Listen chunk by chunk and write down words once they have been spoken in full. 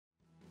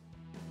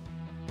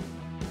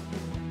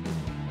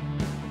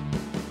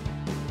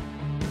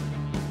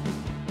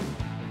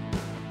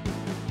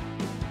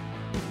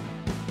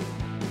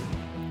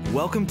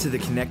Welcome to the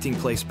Connecting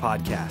Place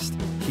podcast.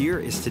 Here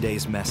is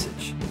today's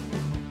message.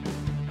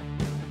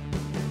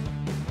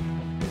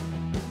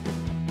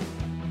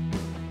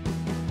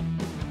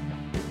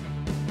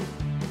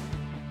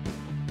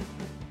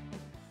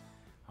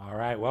 All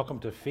right, welcome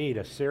to Feed,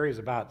 a series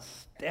about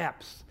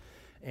steps.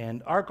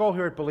 And our goal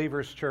here at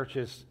Believers Church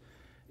is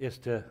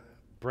to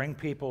bring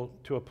people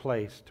to a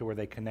place to where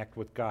they connect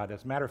with God.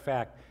 As a matter of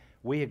fact,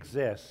 we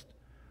exist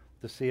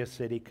to see a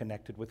city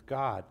connected with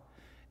God.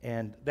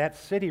 And that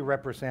city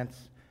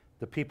represents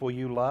the people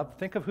you love.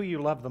 Think of who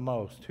you love the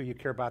most, who you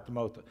care about the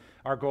most.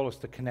 Our goal is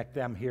to connect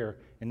them here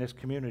in this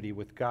community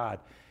with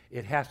God.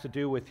 It has to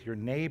do with your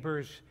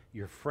neighbors,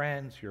 your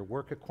friends, your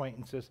work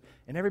acquaintances,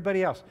 and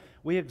everybody else.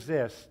 We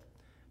exist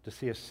to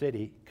see a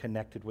city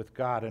connected with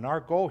God. And our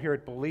goal here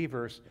at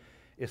Believers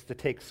is to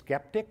take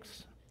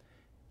skeptics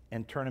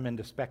and turn them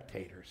into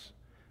spectators.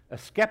 A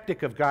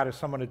skeptic of God is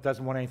someone that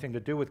doesn't want anything to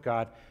do with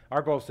God.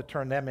 Our goal is to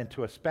turn them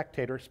into a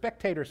spectator. A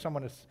spectator is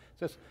someone who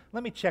says,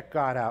 let me check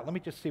God out. Let me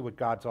just see what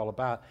God's all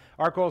about.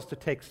 Our goal is to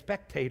take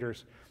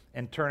spectators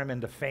and turn them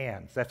into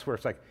fans. That's where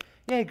it's like,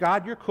 hey,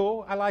 God, you're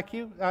cool. I like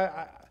you.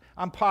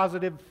 I'm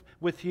positive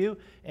with you.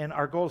 And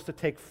our goal is to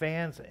take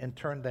fans and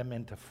turn them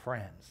into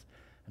friends.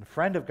 And a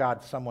friend of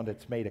God is someone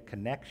that's made a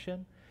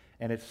connection,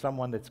 and it's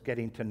someone that's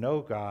getting to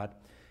know God.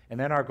 And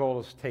then our goal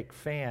is to take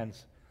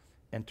fans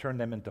and turn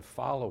them into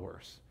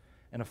followers.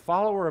 And a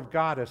follower of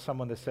God is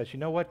someone that says, you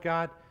know what,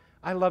 God?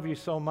 I love you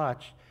so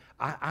much.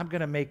 I'm going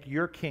to make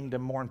your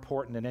kingdom more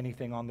important than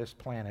anything on this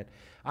planet.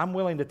 I'm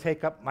willing to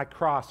take up my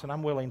cross, and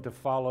I'm willing to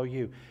follow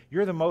you.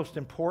 You're the most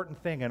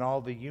important thing in all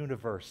the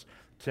universe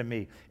to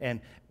me. And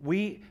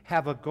we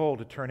have a goal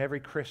to turn every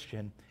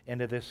Christian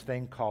into this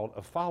thing called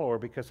a follower,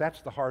 because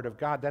that's the heart of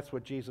God. That's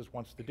what Jesus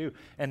wants to do.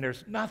 And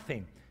there's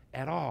nothing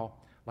at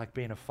all like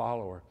being a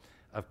follower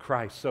of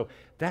Christ. So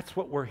that's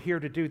what we're here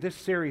to do. This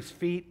series,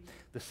 Feet,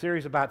 the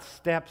series about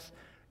steps,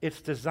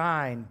 it's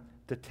designed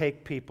to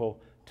take people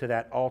to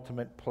that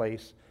ultimate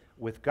place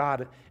with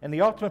God. And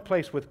the ultimate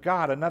place with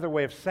God, another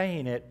way of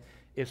saying it,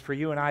 is for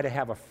you and I to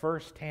have a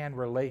first-hand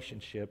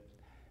relationship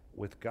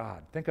with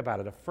God. Think about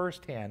it, a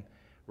first-hand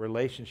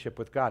relationship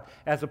with God,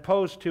 as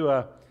opposed to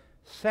a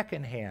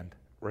second-hand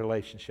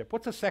relationship.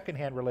 What's a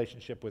second-hand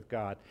relationship with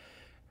God?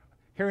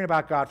 Hearing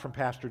about God from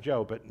Pastor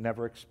Joe, but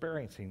never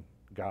experiencing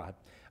God.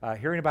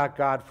 Hearing about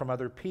God from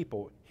other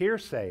people,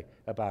 hearsay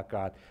about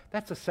God.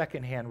 That's a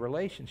second-hand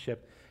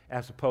relationship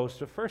as opposed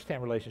to a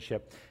first-hand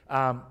relationship.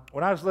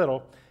 When I was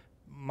little,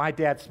 my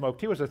dad smoked.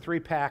 He was a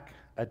 3-pack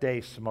a day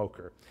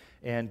smoker.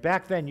 And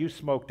back then, you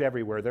smoked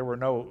everywhere. There were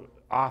no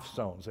off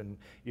zones, and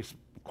you,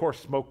 of course,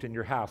 smoked in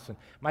your house. And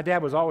my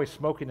dad was always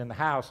smoking in the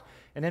house.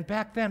 And then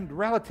back then,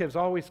 relatives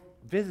always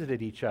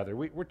visited each other.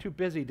 We're too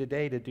busy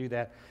today to do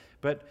that.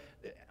 But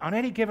on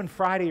any given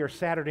Friday or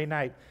Saturday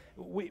night,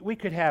 we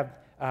could have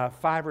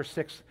 5 or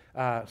 6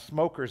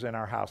 smokers in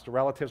our house. The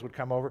relatives would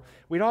come over.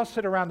 We'd all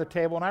sit around the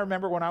table, and I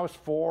remember when I was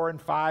 4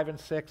 and 5 and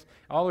 6,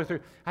 all the way through,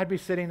 I'd be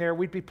sitting there.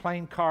 We'd be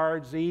playing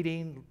cards,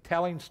 eating,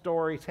 telling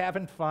stories,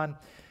 having fun,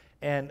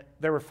 and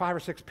there were 5 or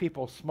 6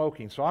 people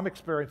smoking. So I'm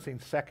experiencing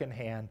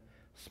secondhand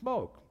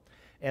smoke,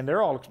 and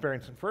they're all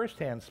experiencing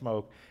firsthand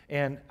smoke.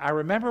 And I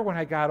remember when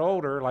I got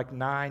older, like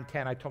 9,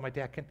 10, I told my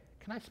dad, can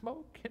I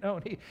smoke? You know,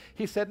 and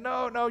he said,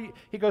 no.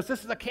 He goes,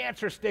 this is a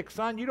cancer stick,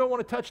 son. You don't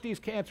want to touch these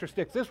cancer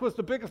sticks. This was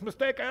the biggest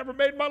mistake I ever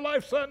made in my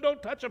life, son.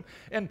 Don't touch them.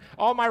 And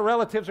all my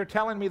relatives are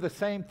telling me the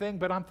same thing,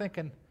 but I'm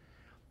thinking,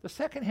 the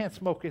secondhand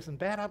smoke isn't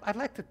bad. I'd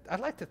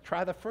like to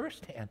try the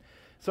firsthand.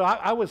 So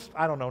I was,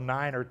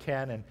 9 or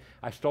 10, and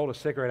I stole a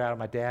cigarette out of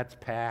my dad's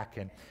pack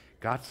and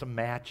got some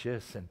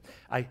matches. And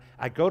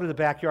I go to the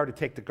backyard to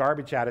take the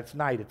garbage out. It's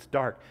night. It's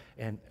dark.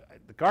 And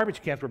the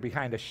garbage cans were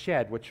behind a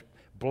shed, which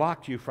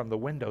blocked you from the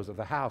windows of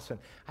the house. And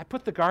I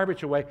put the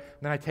garbage away,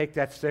 and then I take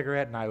that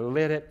cigarette and I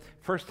lit it,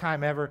 first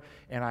time ever,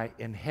 and I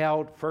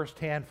inhaled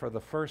firsthand for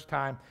the first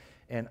time,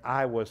 and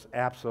I was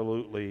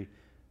absolutely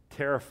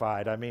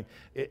terrified. I mean,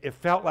 it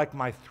felt like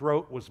my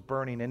throat was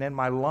burning, and then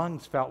my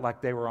lungs felt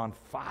like they were on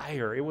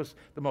fire. It was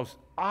the most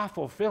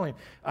awful feeling.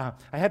 I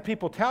had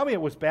people tell me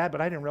it was bad, but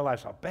I didn't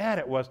realize how bad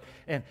it was.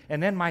 And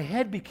then my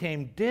head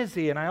became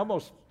dizzy, and I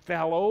almost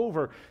fell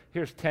over.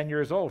 Here's 10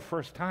 years old,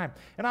 first time.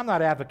 And I'm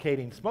not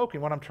advocating smoking.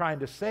 What I'm trying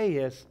to say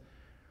is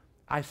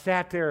I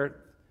sat there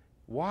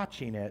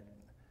watching it,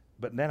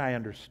 but then I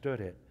understood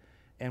it.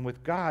 And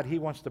with God, He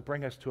wants to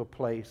bring us to a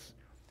place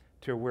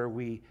to where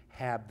we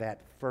have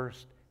that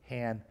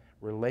first-hand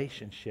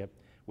relationship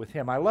with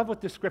Him. I love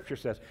what this scripture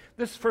says.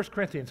 This is 1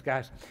 Corinthians,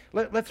 guys.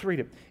 Let's read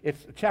it.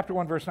 It's chapter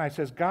 1, verse 9. It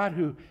says, God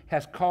who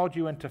has called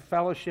you into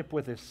fellowship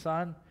with His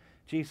Son,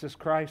 Jesus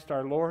Christ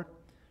our Lord,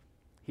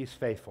 He's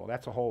faithful.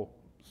 That's a whole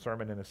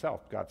sermon in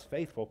itself. God's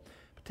faithful.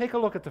 But take a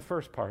look at the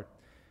first part.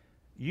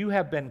 You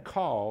have been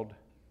called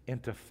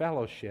into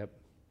fellowship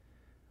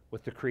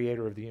with the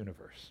Creator of the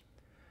universe.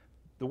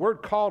 The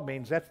word called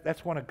means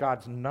that's one of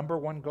God's number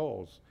one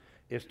goals,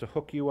 is to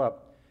hook you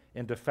up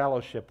into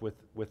fellowship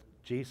with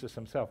Jesus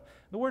Himself.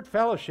 The word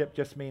fellowship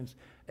just means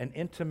an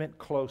intimate,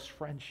 close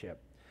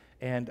friendship.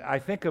 And I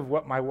think of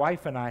what my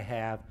wife and I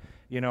have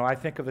I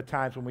think of the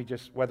times when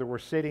whether we're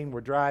sitting,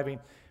 we're driving,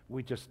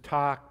 we just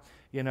talk.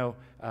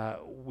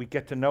 We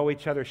get to know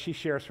each other. She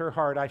shares her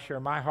heart, I share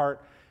my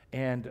heart.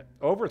 And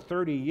over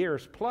 30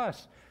 years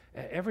plus,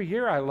 every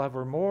year I love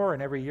her more,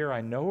 and every year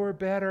I know her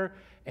better.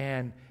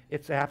 And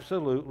it's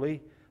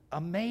absolutely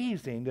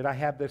amazing that I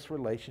have this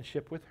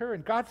relationship with her.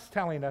 And God's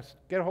telling us,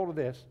 get a hold of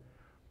this,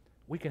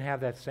 we can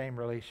have that same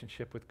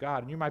relationship with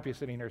God. And you might be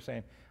sitting there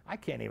saying, I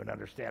can't even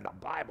understand a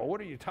Bible. What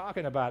are you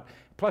talking about?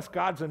 Plus,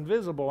 God's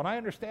invisible, and I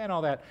understand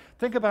all that.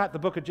 Think about the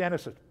book of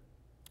Genesis.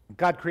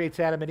 God creates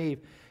Adam and Eve,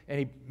 and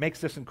he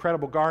makes this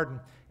incredible garden.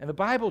 And the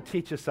Bible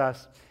teaches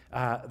us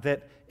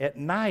that at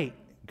night,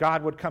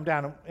 God would come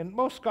down, and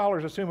most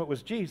scholars assume it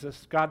was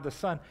Jesus, God the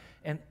Son,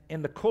 and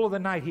in the cool of the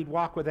night, he'd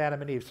walk with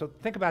Adam and Eve. So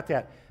think about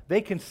that.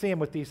 They can see him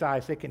with these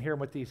eyes, they can hear him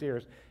with these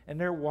ears, and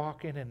they're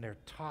walking and they're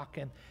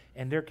talking,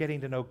 and they're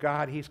getting to know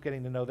God, he's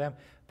getting to know them.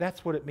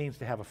 That's what it means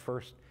to have a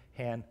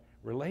first-hand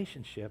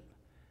relationship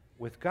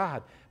with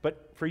God.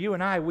 But for you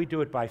and I, we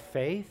do it by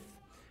faith.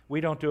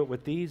 We don't do it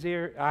with these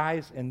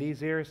eyes and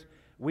these ears.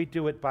 We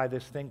do it by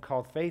this thing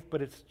called faith,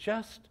 but it's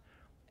just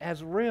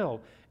as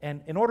real.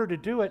 And in order to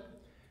do it,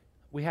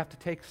 we have to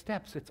take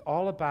steps. It's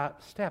all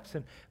about steps.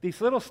 And these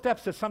little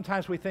steps that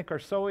sometimes we think are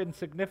so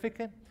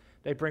insignificant,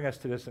 they bring us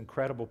to this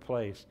incredible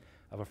place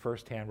of a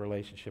first-hand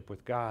relationship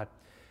with God.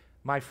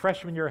 My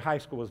freshman year of high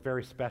school was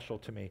very special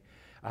to me.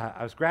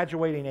 I was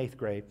graduating 8th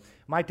grade.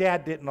 My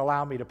dad didn't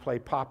allow me to play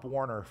Pop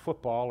Warner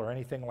football or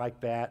anything like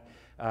that,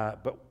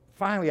 but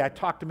finally, I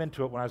talked him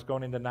into it when I was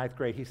going into 9th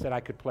grade. He said I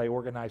could play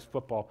organized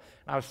football.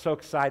 I was so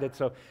excited.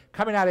 So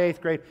coming out of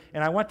 8th grade,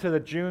 and I went to the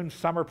June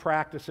summer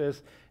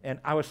practices, and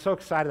I was so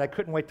excited. I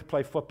couldn't wait to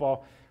play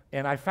football.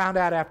 And I found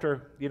out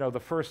after, the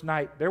first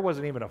night, there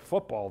wasn't even a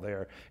football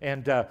there.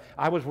 And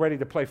I was ready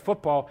to play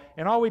football.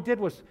 And all we did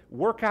was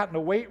work out in the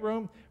weight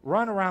room,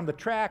 run around the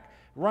track,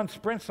 run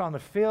sprints on the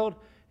field.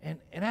 And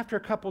after a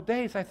couple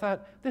days, I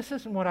thought, this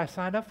isn't what I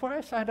signed up for.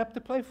 I signed up to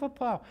play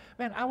football.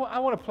 Man, I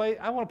want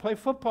to play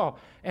football.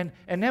 And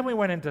then we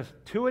went into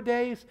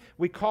two-a-days.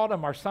 We called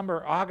them our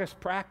summer August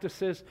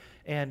practices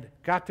and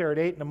got there at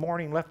 8 in the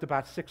morning, left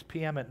about 6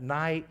 p.m. at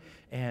night,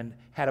 and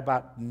had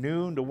about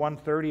noon to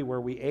 1:30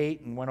 where we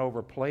ate and went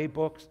over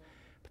playbooks.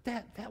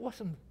 But that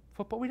wasn't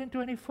football. We didn't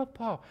do any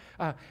football.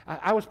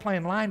 I was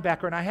playing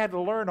linebacker, and I had to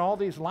learn all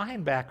these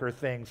linebacker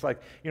things. Like,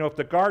 if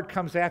the guard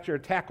comes at you or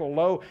tackle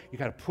low, you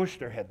got to push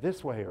their head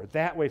this way or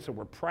that way. So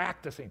we're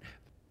practicing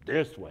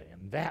this way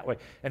and that way.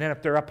 And then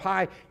if they're up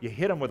high, you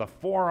hit them with a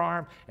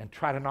forearm and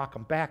try to knock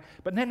them back.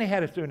 But then they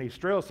had us doing these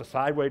drills, the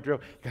sideways drill.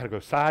 You got to go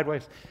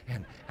sideways.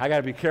 And I got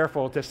to be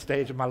careful at this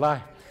stage of my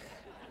life.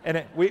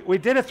 And we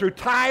did it through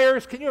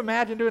tires. Can you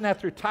imagine doing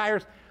that through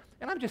tires?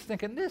 And I'm just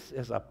thinking, this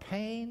is a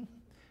pain.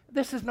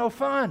 This is no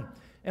fun.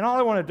 And all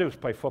I want to do is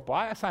play football.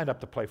 I signed up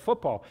to play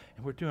football,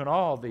 and we're doing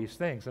all these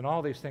things and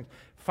all these things.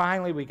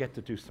 Finally, we get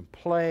to do some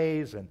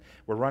plays, and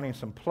we're running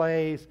some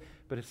plays,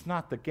 but it's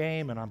not the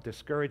game, and I'm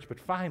discouraged. But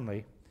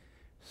finally,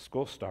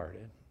 school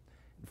started.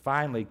 And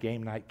finally,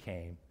 game night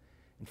came.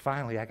 And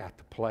finally, I got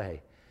to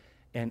play.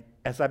 And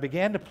as I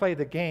began to play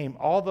the game,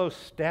 all those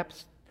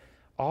steps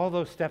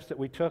that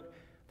we took,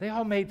 they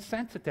all made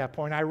sense at that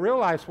point. I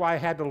realized why I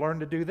had to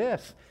learn to do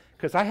this,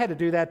 because I had to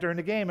do that during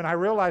the game, and I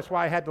realized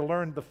why I had to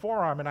learn the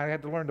forearm, and I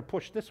had to learn to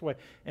push this way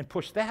and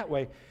push that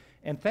way.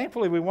 And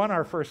thankfully, we won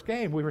our first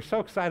game. We were so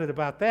excited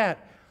about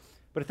that.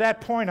 But at that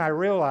point, I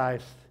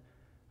realized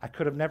I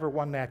could have never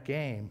won that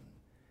game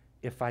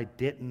if I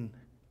didn't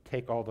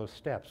take all those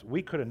steps.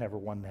 We could have never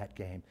won that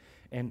game.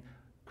 And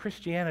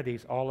Christianity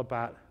is all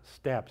about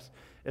steps.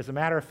 As a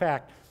matter of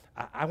fact,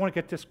 I want to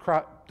get this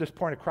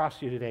point across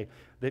to you today,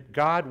 that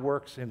God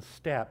works in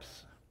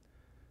steps,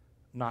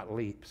 not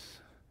leaps.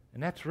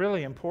 And that's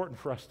really important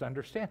for us to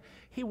understand.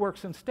 He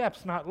works in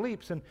steps, not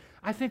leaps. And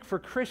I think for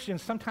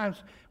Christians,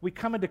 sometimes we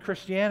come into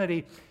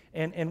Christianity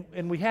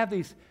and we have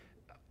these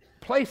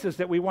places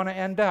that we want to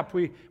end up.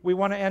 We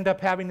want to end up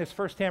having this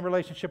first-hand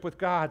relationship with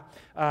God.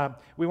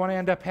 We want to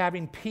end up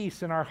having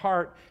peace in our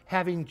heart,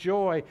 having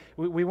joy.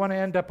 We want to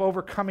end up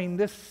overcoming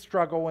this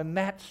struggle and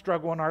that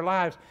struggle in our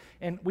lives.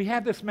 And we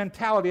have this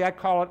mentality, I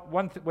call it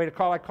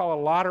a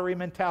lottery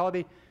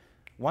mentality.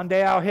 One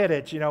day I'll hit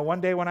it. One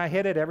day when I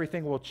hit it,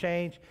 everything will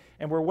change.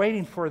 And we're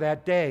waiting for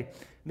that day.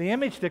 The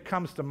image that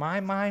comes to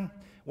my mind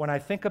when I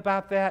think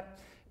about that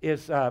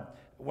is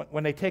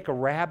when they take a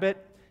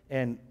rabbit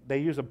and they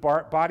use a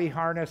body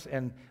harness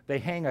and they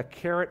hang a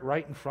carrot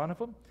right in front of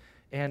them.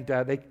 And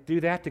they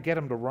do that to get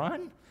them to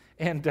run.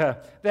 And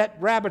that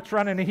rabbit's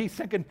running and he's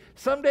thinking,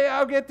 someday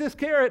I'll get this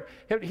carrot.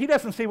 He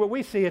doesn't see what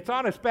we see. It's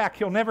on his back.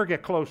 He'll never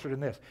get closer than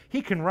this.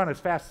 He can run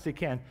as fast as he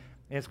can.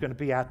 And it's going to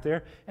be out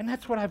there. And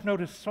that's what I've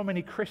noticed so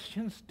many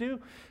Christians do.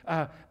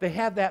 They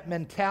have that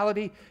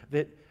mentality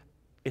that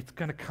it's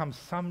going to come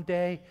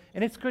someday.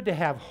 And it's good to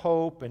have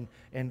hope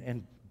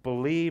and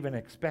believe and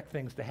expect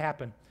things to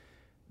happen.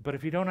 But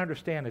if you don't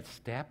understand its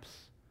steps,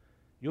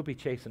 you'll be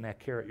chasing that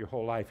carrot your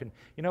whole life. And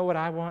you know what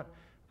I want?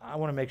 I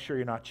want to make sure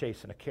you're not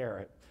chasing a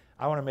carrot.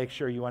 I want to make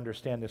sure you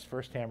understand this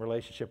first-hand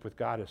relationship with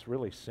God is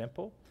really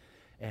simple.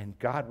 And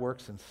God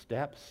works in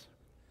steps,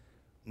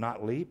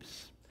 not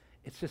leaps.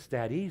 It's just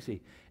that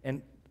easy.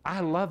 And I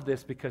love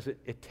this because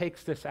it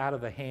takes this out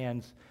of the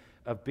hands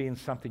of being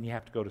something you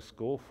have to go to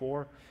school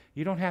for.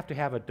 You don't have to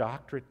have a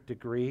doctorate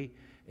degree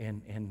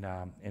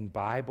in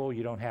Bible.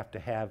 You don't have to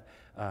have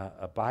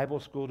a Bible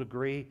school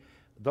degree.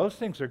 Those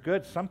things are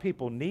good. Some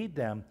people need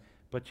them,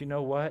 but you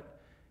know what?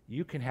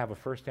 You can have a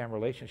first-hand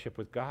relationship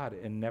with God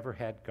and never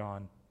had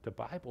gone to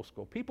Bible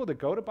school. People that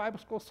go to Bible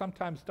school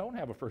sometimes don't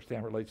have a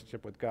first-hand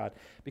relationship with God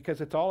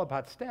because it's all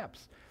about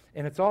steps,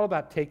 and it's all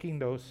about taking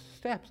those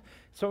steps.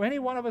 So any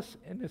one of us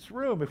in this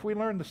room, if we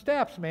learn the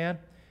steps, man,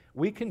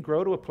 we can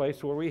grow to a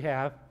place where we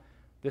have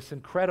this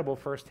incredible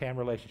first-hand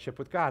relationship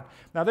with God.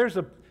 Now, there's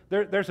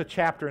a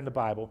chapter in the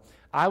Bible.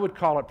 I would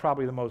call it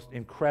probably the most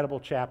incredible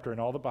chapter in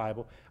all the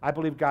Bible. I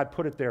believe God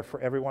put it there for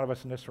every one of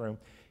us in this room.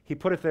 He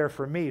put it there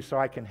for me so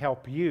I can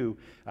help you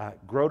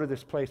grow to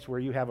this place where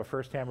you have a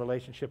first-hand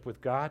relationship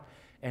with God.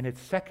 And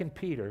it's 2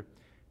 Peter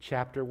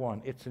chapter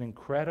 1. It's an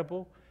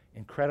incredible,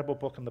 incredible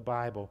book in the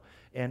Bible.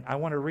 And I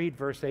want to read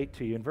verse 8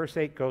 to you. And verse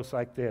 8 goes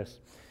like this.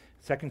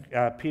 2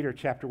 Peter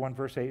chapter 1,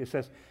 verse 8. It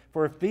says,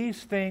 "For if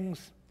these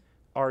things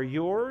are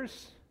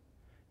yours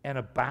and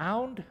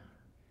abound,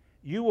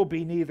 you will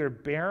be neither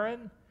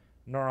barren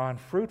nor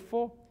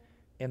unfruitful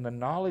in the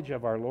knowledge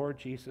of our Lord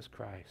Jesus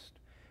Christ."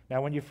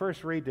 Now, when you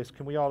first read this,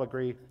 can we all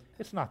agree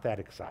it's not that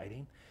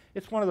exciting?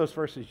 It's one of those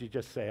verses you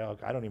just say, oh,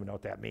 I don't even know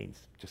what that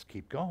means. Just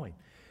keep going.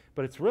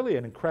 But it's really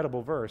an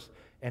incredible verse,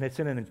 and it's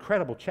in an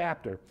incredible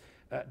chapter.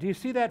 Do you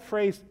see that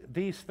phrase,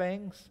 these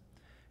things?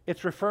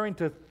 It's referring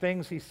to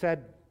things he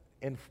said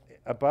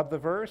above the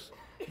verse.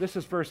 This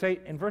is verse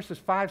 8. In verses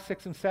 5,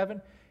 6, and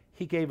 7,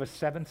 he gave us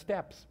 7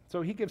 steps.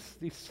 So he gives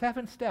these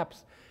 7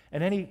 steps,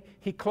 and then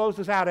he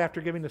closes out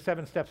after giving the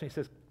 7 steps, and he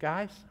says,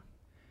 guys,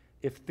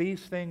 if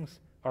these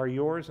things are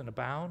yours and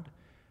abound,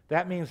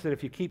 that means that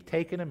if you keep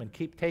taking them,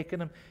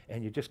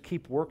 and you just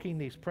keep working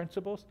these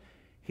principles,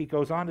 he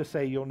goes on to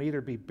say you'll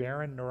neither be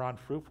barren nor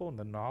unfruitful in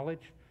the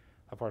knowledge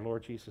of our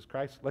Lord Jesus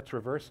Christ. Let's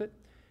reverse it.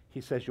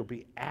 He says you'll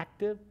be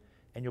active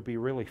and you'll be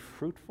really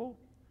fruitful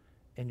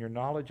in your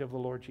knowledge of the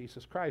Lord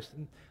Jesus Christ.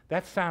 And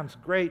that sounds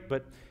great,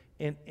 but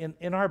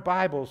in our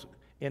Bibles,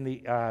 in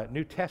the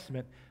New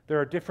Testament, there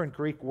are different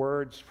Greek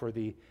words for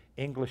the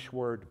English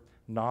word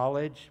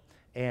knowledge.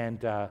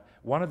 And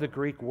one of the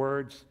Greek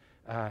words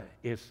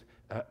is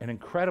an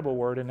incredible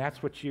word, and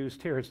that's what's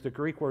used here. It's the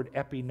Greek word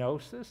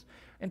epignosis.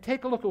 And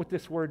take a look at what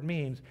this word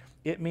means.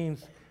 It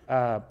means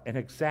an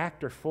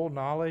exact or full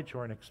knowledge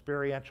or an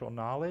experiential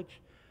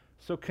knowledge.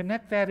 So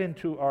connect that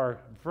into our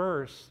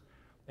verse,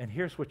 and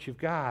here's what you've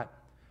got.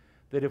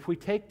 That if we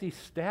take these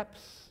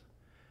steps,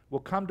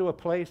 we'll come to a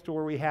place to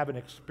where we have an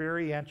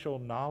experiential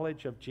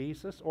knowledge of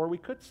Jesus, or we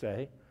could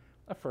say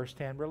a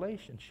first-hand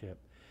relationship.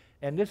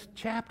 And this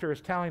chapter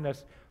is telling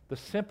us the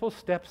simple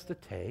steps to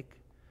take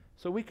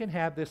so we can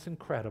have this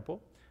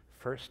incredible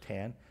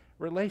first-hand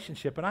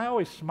relationship. And I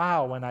always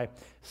smile when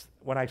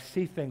I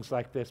see things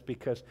like this,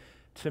 because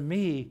to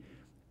me,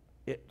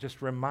 it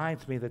just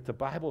reminds me that the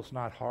Bible's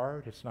not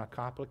hard, it's not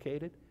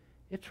complicated,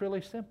 it's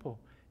really simple.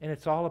 And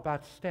it's all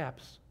about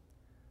steps,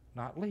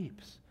 not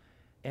leaps.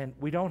 And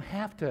we don't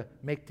have to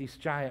make these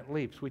giant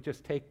leaps, we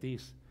just take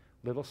these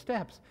little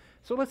steps.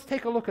 So let's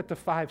take a look at the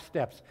 5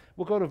 steps.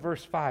 We'll go to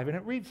verse 5, and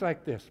it reads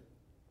like this.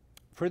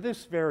 "For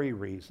this very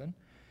reason,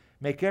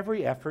 make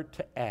every effort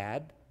to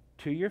add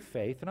to your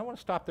faith." And I want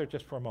to stop there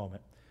just for a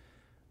moment.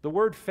 The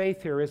word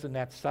faith here isn't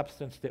that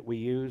substance that we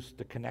use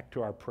to connect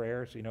to our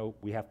prayers. You know,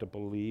 we have to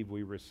believe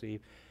we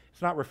receive.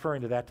 It's not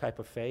referring to that type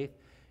of faith.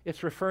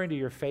 It's referring to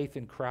your faith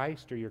in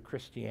Christ or your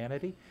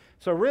Christianity.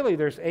 So really,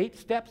 there's 8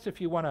 steps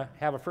if you want to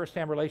have a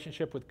first-hand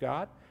relationship with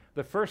God.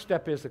 The first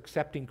step is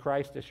accepting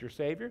Christ as your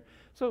Savior.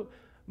 So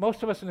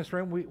most of us in this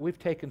room, we've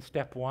taken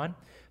step 1.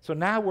 So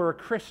now we're a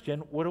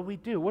Christian. What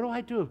do? What do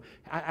I do?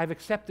 I've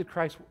accepted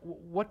Christ.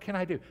 What can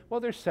I do? Well,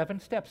 there's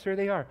 7 steps. Here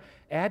they are.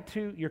 Add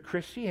to your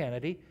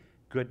Christianity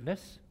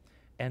goodness,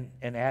 and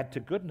add to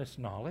goodness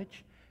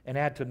knowledge, and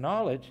add to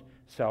knowledge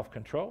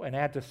self-control, and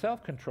add to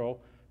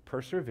self-control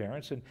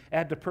perseverance, and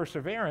add to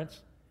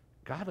perseverance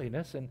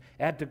godliness, and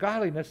add to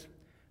godliness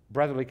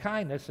brotherly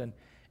kindness, and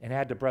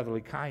add to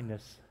brotherly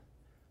kindness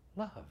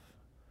love.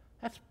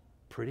 That's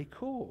pretty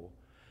cool.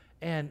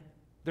 And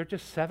they're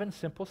just 7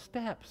 simple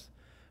steps.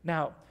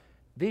 Now,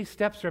 these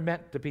steps are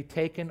meant to be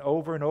taken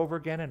over and over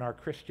again in our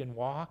Christian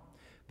walk.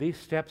 These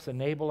steps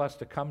enable us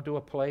to come to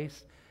a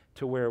place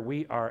to where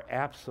we are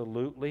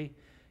absolutely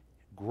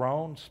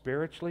grown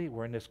spiritually.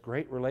 We're in this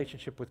great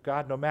relationship with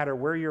God. No matter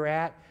where you're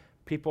at,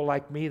 people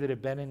like me that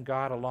have been in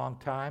God a long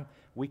time,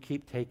 we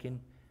keep taking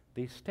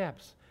these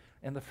steps.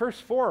 And the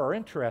first 4 are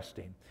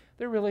interesting.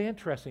 They're really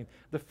interesting.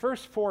 The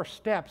first 4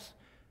 steps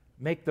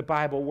make the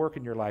Bible work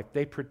in your life.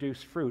 They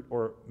produce fruit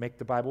or make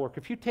the Bible work.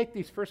 If you take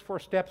these first 4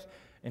 steps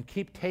and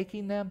keep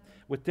taking them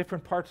with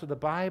different parts of the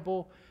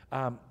Bible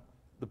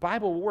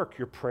will work.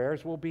 Your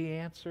prayers will be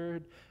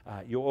answered.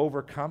 You'll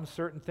overcome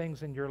certain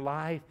things in your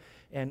life.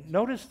 And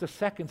notice the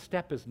second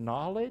step is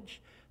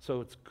knowledge.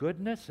 So it's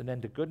goodness, and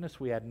then to goodness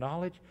we add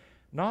knowledge.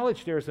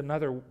 Knowledge, there's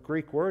another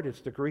Greek word.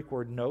 It's the Greek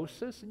word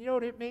gnosis. And you know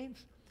what it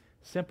means?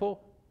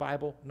 Simple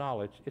Bible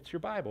knowledge. It's your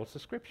Bible. It's the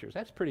Scriptures.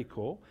 That's pretty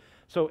cool.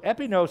 So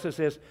epignosis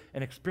is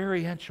an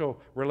experiential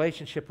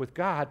relationship with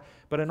God,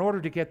 but in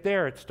order to get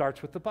there, it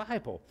starts with the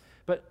Bible.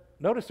 But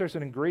notice there's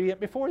an ingredient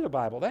before the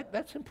Bible.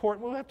 That's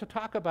important. We'll have to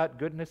talk about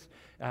goodness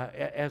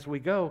as we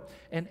go.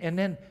 And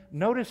then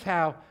notice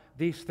how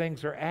these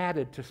things are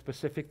added to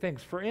specific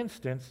things. For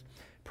instance,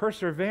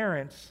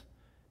 perseverance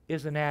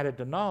isn't added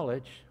to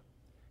knowledge.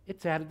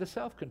 It's added to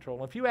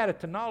self-control. If you add it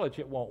to knowledge,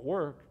 it won't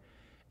work.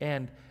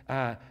 And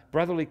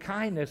brotherly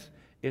kindness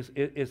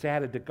is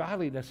added to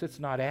godliness. It's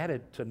not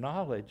added to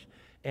knowledge.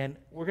 And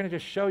we're going to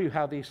just show you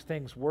how these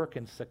things work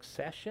in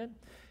succession,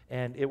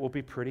 and it will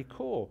be pretty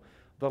cool.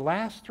 The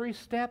last 3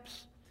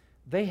 steps,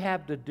 they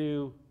have to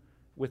do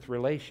with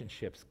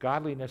relationships.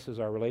 Godliness is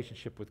our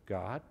relationship with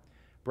God.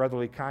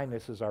 Brotherly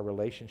kindness is our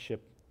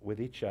relationship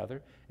with each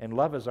other. And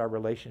love is our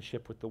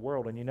relationship with the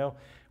world. And you know,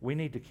 we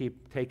need to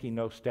keep taking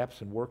those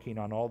steps and working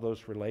on all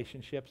those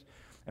relationships.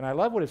 And I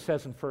love what it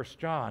says in 1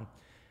 John.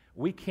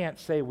 We can't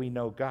say we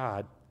know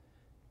God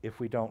if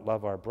we don't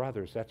love our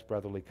brothers. That's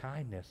brotherly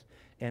kindness.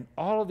 And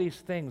all of these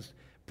things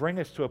bring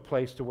us to a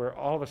place to where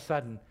all of a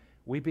sudden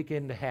we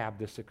begin to have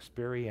this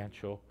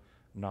experiential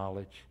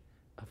knowledge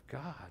of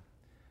God.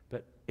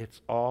 But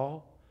it's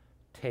all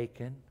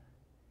taken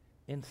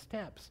in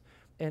steps.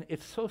 And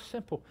it's so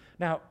simple.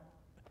 Now,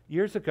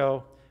 years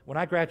ago, when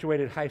I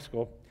graduated high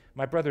school,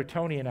 my brother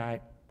Tony and I,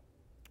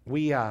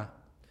 we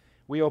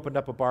opened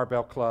up a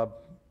barbell club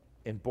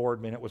in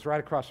Boardman. It was right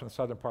across from the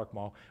Southern Park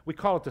Mall. We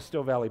call it the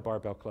Still Valley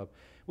Barbell Club.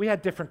 We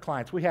had different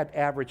clients. We had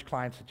average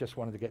clients that just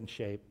wanted to get in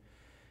shape.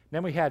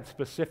 Then we had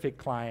specific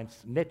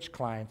clients, niche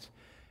clients,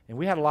 and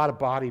we had a lot of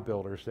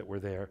bodybuilders that were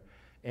there.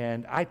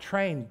 And I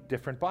trained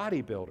different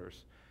bodybuilders.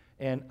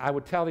 And I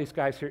would tell these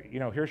guys, here,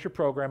 you know, here's your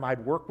program.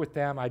 I'd work with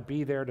them. I'd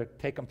be there to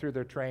take them through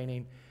their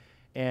training.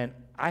 And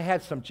I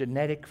had some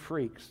genetic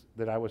freaks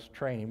that I was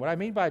training. What I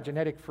mean by a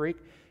genetic freak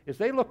is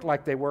they look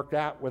like they worked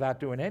out without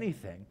doing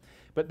anything.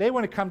 But they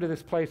want to come to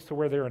this place to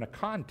where they're in a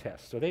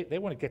contest. So they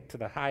want to get to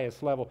the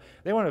highest level.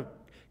 They want to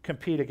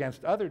compete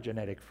against other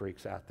genetic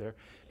freaks out there.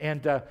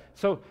 And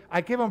so I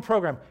give them a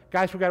program.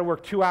 Guys, we've got to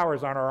work 2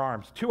 hours on our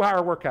arms,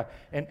 2-hour workout.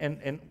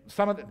 And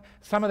some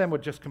of them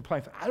would just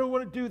complain, I don't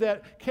want to do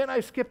that. Can I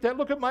skip that?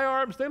 Look at my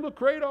arms. They look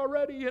great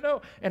already, you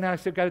know. And I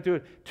said, got to do a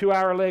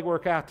 2-hour leg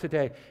workout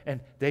today.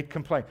 And they'd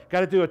complain, got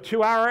to do a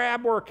 2-hour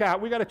ab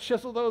workout. We got to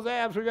chisel those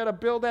abs. We got to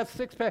build that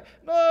six-pack.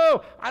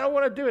 No, I don't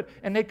want to do it.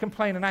 And they'd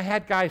complain. And I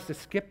had guys to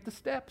skip the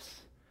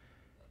steps.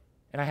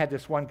 And I had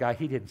this one guy,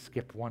 he didn't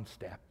skip one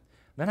step.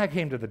 Then I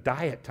came to the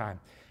diet time.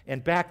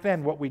 And back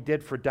then, what we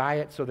did for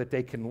diet so that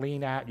they can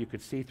lean out, you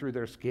could see through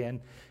their skin,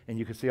 and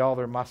you could see all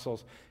their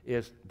muscles,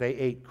 is they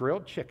ate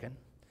grilled chicken,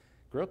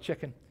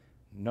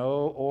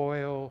 no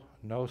oil,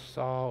 no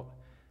salt,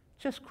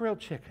 just grilled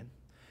chicken.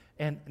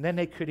 And then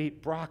they could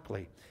eat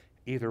broccoli,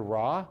 either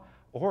raw,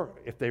 or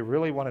if they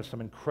really wanted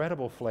some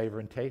incredible flavor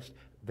and taste,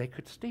 they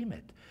could steam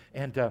it.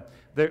 And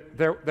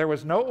there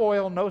was no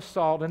oil, no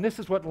salt, and this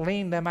is what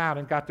leaned them out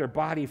and got their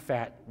body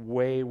fat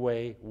way,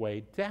 way,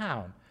 way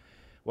down.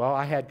 Well,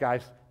 I had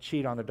guys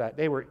cheat on their diet.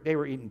 They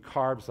were eating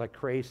carbs like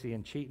crazy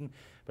and cheating,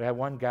 but I had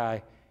one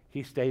guy,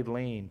 he stayed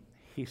lean,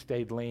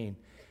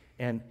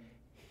 and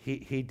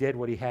he did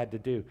what he had to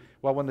do.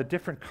 Well, when the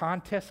different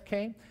contests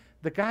came,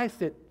 the guys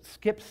that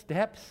skipped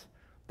steps,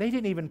 they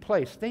didn't even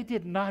place. They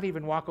did not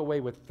even walk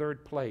away with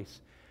 3rd place.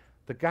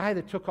 The guy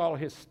that took all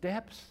his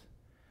steps,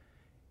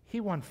 he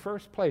won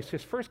 1st place.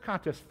 His first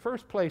contest,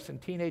 1st place in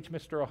Teenage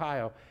Mr.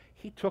 Ohio.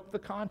 He took the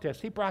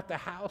contest. He brought the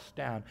house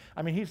down.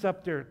 I mean, he's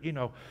up there, you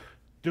know,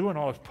 doing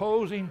all his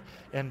posing,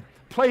 and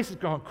the place is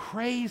going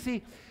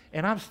crazy.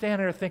 And I'm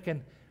standing there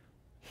thinking,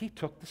 he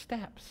took the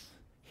steps.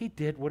 He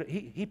did what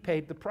he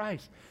paid the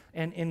price.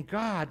 And in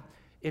God,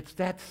 it's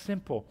that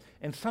simple.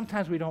 And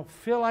sometimes we don't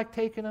feel like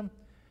taking them,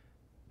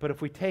 but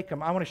if we take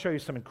them, I want to show you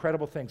some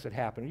incredible things that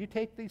happen. When you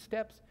take these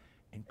steps,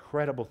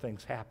 incredible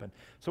things happen.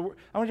 So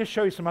I want to just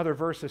show you some other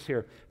verses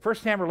here.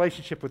 First-hand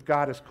relationship with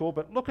God is cool,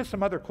 but look at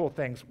some other cool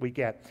things we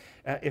get.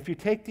 If you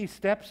take these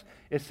steps,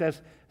 it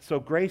says, so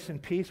grace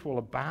and peace will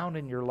abound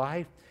in your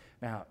life.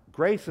 Now,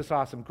 grace is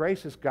awesome.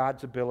 Grace is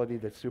God's ability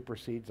that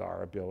supersedes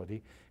our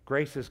ability.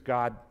 Grace is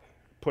God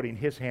putting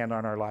his hand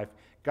on our life,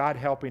 God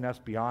helping us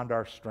beyond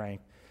our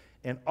strength.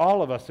 And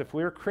all of us, if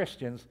we're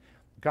Christians,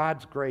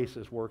 God's grace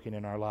is working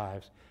in our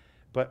lives.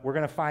 But we're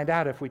going to find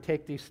out if we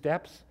take these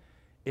steps,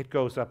 it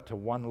goes up to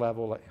one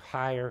level,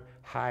 higher,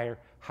 higher,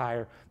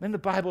 higher. Then the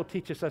Bible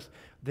teaches us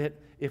that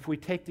if we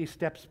take these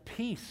steps,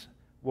 peace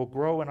will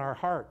grow in our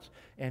hearts.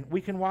 And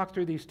we can walk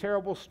through these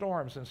terrible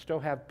storms and still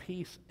have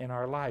peace in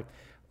our life.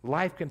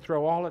 Life can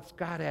throw all it's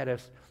got at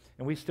us,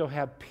 and we still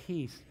have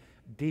peace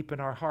deep in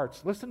our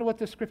hearts. Listen to what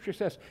this scripture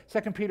says.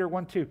 2 Peter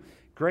 1:2.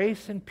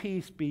 Grace and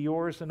peace be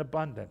yours in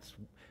abundance.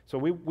 So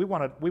we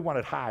want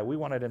it high. We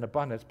want it in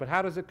abundance. But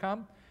how does it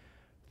come?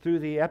 Through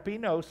the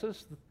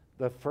epignosis,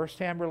 the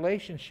first-hand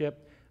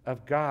relationship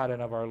of God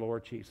and of our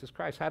Lord Jesus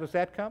Christ. How does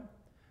that come?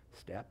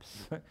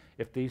 Steps.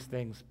 If these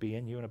things be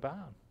in you and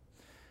abound.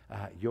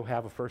 you'll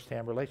have a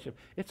first-hand relationship.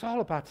 It's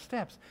all about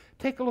steps.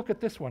 Take a look at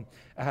this one.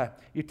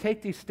 You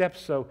take these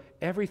steps so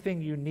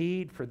everything you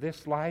need for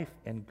this life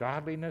and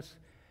godliness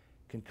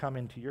can come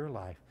into your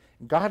life.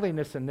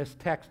 Godliness in this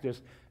text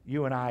is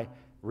you and I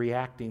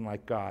reacting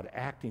like God,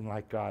 acting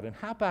like God. And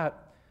how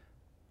about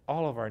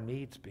all of our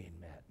needs being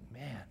met?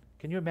 Man,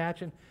 can you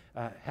imagine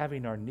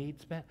having our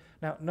needs met?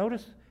 Now,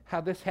 notice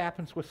how this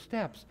happens with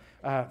steps.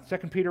 2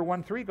 Peter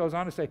 1:3 goes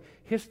on to say,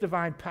 His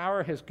divine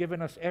power has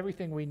given us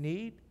everything we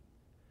need.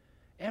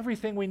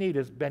 Everything we need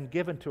has been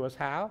given to us.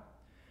 How?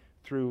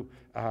 Through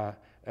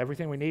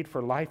everything we need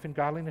for life and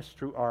godliness,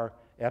 through our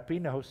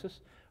epignosis,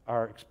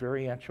 our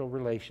experiential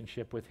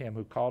relationship with Him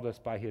who called us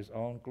by His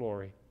own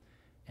glory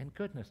and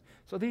goodness.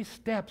 So these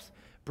steps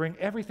bring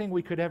everything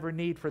we could ever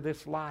need for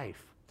this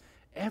life.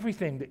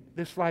 Everything that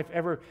this life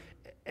ever,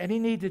 any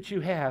need that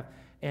you have,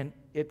 and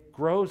it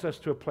grows us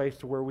to a place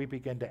to where we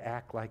begin to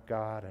act like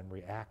God and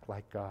react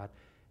like God,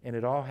 and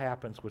it all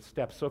happens with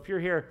steps. So if you're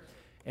here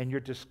and you're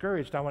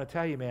discouraged, I want to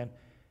tell you, man,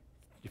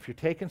 if you're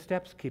taking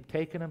steps, keep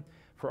taking them.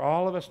 For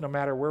all of us, no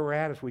matter where we're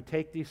at, as we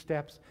take these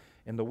steps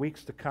in the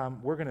weeks to come,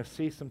 we're going to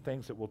see some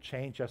things that will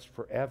change us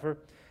forever,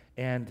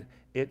 and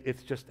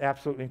it's just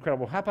absolutely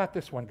incredible. How about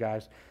this one,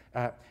 guys?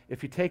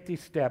 If you take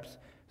these steps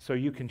so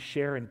you can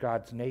share in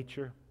God's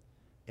nature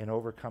and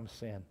overcome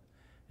sin.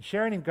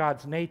 Sharing in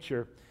God's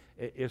nature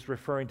is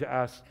referring to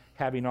us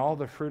having all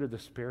the fruit of the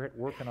Spirit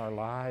work in our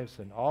lives,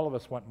 and all of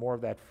us want more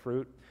of that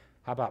fruit.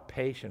 How about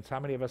patience? How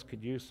many of us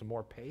could use some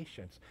more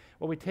patience?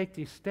 Well, we take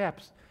these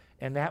steps,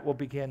 and that will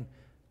begin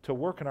to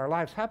work in our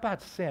lives. How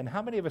about sin?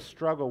 How many of us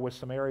struggle with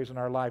some areas in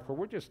our life where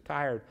we're just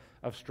tired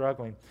of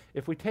struggling?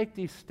 If we take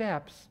these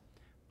steps,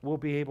 we'll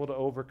be able to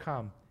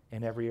overcome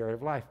in every area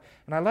of life.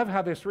 And I love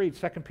how this reads,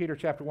 2 Peter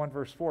chapter 1,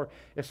 verse 4.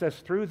 It says,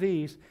 through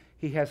these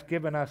He has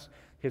given us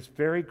His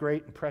very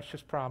great and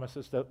precious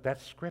promises,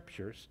 that's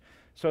scriptures,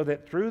 so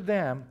that through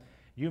them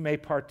you may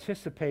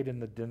participate in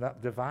the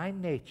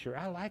divine nature,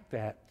 I like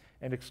that,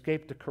 and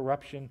escape the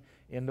corruption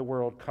in the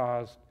world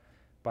caused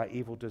by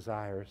evil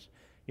desires.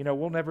 You know,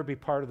 we'll never be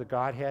part of the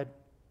Godhead,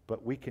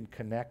 but we can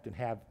connect and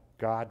have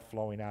God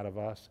flowing out of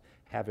us,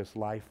 have His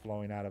life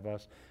flowing out of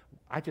us.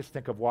 I just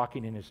think of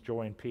walking in His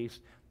joy and peace.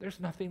 There's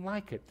nothing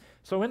like it.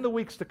 So in the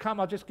weeks to come,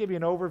 I'll just give you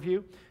an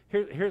overview.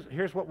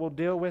 Here's what we'll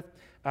deal with.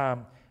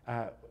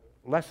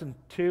 Lesson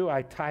 2,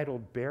 I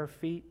titled Bare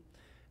Feet,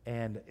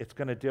 and it's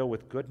going to deal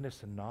with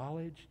goodness and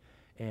knowledge.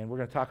 And we're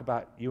going to talk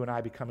about you and I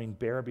becoming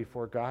bare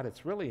before God.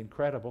 It's really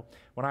incredible.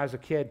 When I was a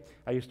kid,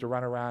 I used to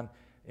run around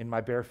in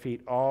my bare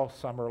feet all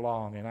summer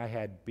long, and I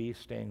had bee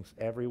stings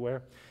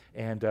everywhere.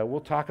 And we'll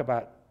talk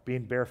about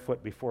being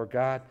barefoot before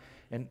God.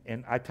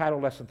 And I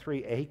titled Lesson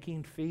 3,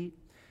 Aching Feet,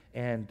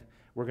 and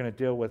we're going to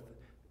deal with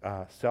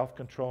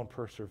self-control and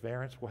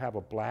perseverance. We'll have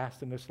a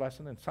blast in this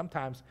lesson, and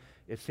sometimes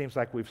it seems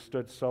like we've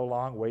stood so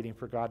long waiting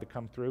for God to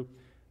come through,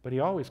 but He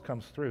always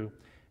comes through.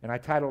 And I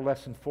titled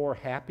Lesson 4,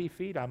 Happy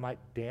Feet. I might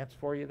dance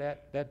for you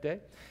that day,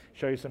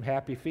 show you some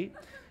happy feet.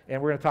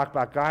 And we're going to talk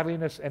about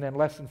godliness. And then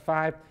Lesson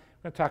 5, we're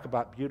going to talk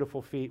about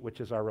beautiful feet, which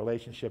is our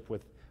relationship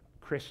with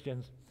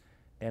Christians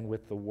and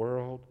with the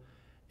world.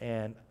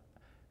 And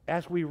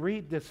as we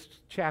read this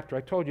chapter,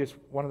 I told you it's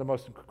one of the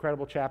most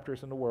incredible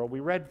chapters in the world. We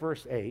read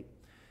verse 8.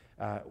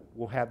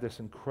 We'll have this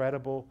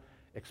incredible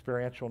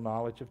experiential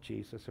knowledge of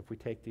Jesus if we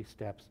take these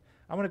steps.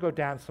 I'm going to go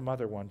down some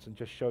other ones and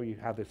just show you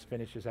how this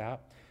finishes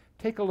out.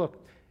 Take a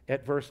look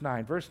at verse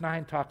 9. Verse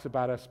 9 talks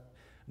about us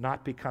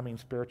not becoming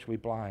spiritually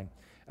blind.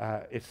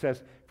 It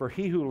says, for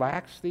he who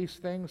lacks these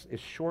things is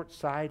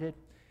short-sighted,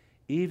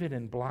 even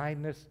in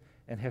blindness,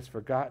 and has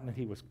forgotten that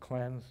he was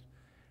cleansed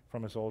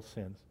from his old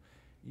sins.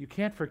 You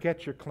can't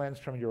forget you're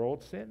cleansed from your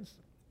old sins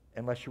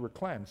unless you were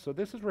cleansed. So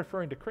this is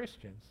referring to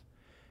Christians.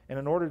 And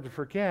in order to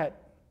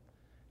forget,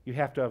 you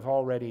have to have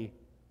already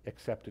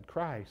accepted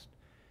Christ.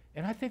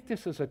 And I think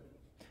this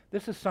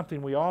is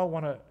something we all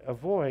want to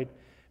avoid.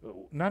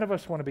 None of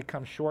us want to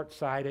become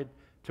short-sighted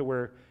to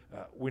where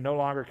we no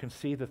longer can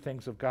see the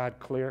things of God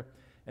clear.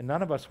 And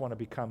none of us want to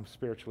become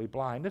spiritually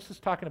blind. This is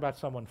talking about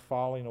someone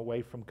falling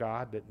away from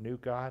God that knew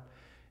God.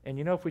 And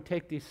you know, if we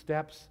take these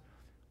steps,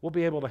 we'll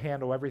be able to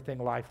handle everything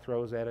life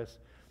throws at us,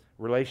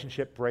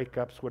 relationship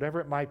breakups, whatever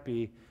it might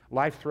be.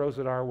 Life throws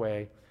it our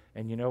way.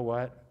 And you know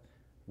what?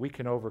 We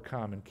can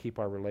overcome and keep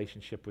our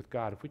relationship with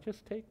God if we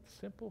just take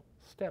simple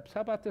steps.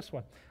 How about this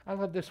one? I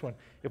love this one.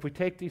 If we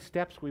take these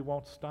steps, we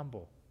won't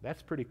stumble.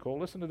 That's pretty cool.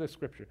 Listen to this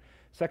scripture.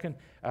 2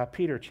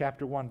 Peter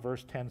chapter 1,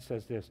 verse 10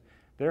 says this,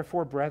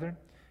 therefore, brethren,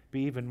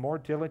 be even more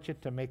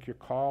diligent to make your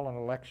call and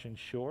election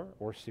sure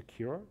or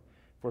secure,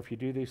 for if you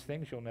do these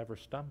things, you'll never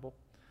stumble.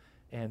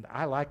 And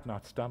I like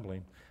not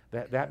stumbling.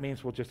 That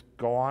means we'll just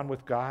go on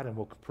with God and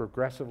we'll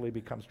progressively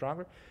become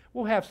stronger.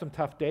 We'll have some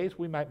tough days.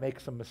 We might make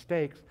some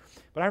mistakes.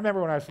 But I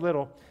remember when I was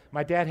little,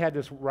 my dad had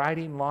this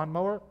riding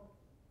lawnmower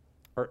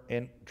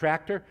and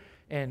tractor,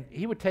 and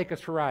he would take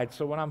us for rides.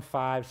 So when I'm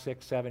 5,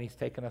 6, 7, he's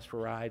taking us for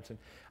rides. And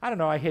I don't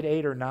know, I hit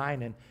 8 or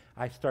 9, and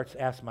I start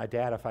to ask my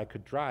dad if I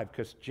could drive,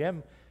 because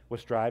Jim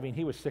was driving.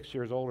 He was 6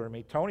 years older than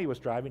me. Tony was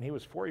driving. He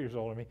was 4 years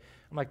older than me.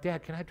 I'm like,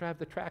 Dad, can I drive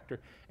the tractor?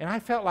 And I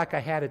felt like I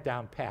had it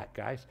down pat,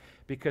 guys,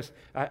 because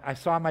I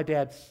saw my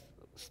dad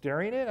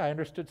steering it. I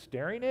understood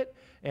steering it.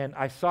 And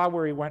I saw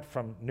where he went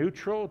from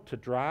neutral to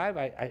drive.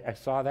 I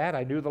saw that.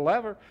 I knew the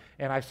lever.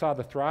 And I saw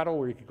the throttle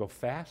where he could go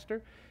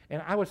faster.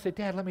 And I would say,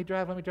 Dad, let me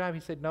drive, let me drive. He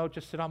said, no,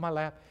 just sit on my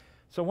lap.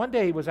 So one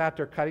day he was out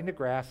there cutting the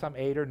grass. I'm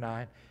 8 or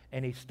 9.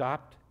 And he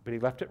stopped, but he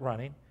left it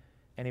running.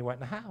 And he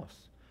went in the house.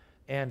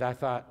 And I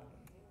thought,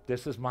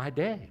 this is my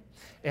day.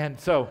 And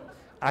so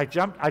I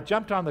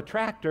jumped on the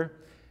tractor,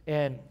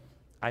 and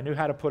I knew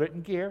how to put it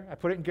in gear. I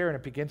put it in gear, and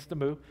it begins to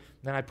move.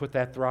 Then I put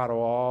that throttle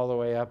all the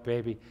way up,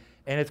 baby.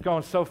 And it's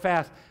going so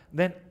fast.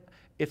 Then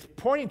it's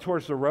pointing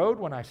towards the road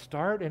when I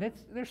start, and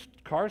there's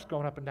cars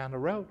going up and down the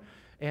road.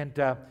 And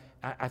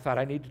I thought,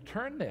 I need to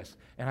turn this.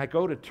 And I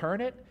go to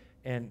turn it,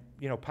 and,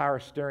 power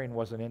steering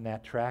wasn't in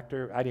that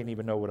tractor. I didn't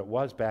even know what it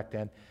was back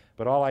then.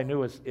 But all I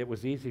knew is it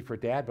was easy for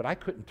Dad, but I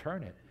couldn't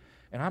turn it.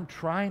 And I'm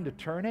trying to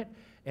turn it,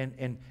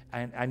 and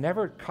I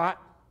never caught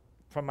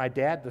from my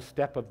dad the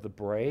step of the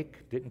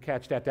brake. Didn't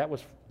catch that. That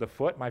was the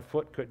foot. My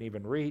foot couldn't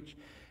even reach.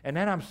 And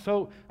then I'm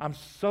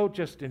so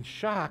just in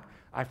shock,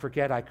 I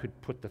forget I could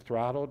put the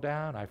throttle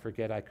down. I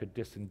forget I could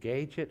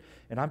disengage it.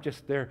 And I'm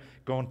just there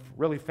going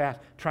really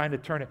fast, trying to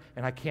turn it,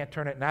 and I can't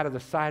turn it. And out of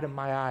the side of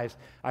my eyes,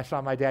 I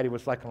saw my dad. He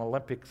was like an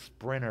Olympic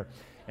sprinter.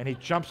 And he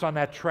jumps on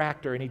that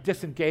tractor, and he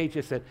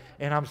disengages it,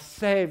 and I'm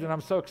saved, and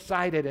I'm so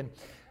excited. And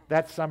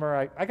that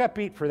summer, I got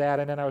beat for that,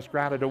 and then I was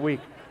grounded a week.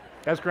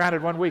 I was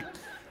grounded 1 week.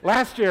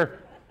 Last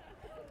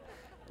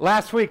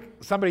week,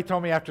 somebody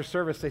told me after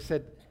service, they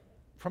said,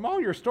 from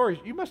all your stories,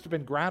 you must have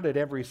been grounded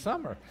every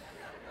summer.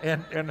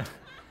 And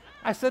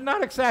I said,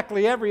 not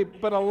exactly every,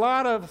 but a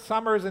lot of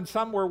summers, and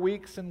some were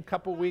weeks and a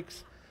couple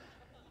weeks.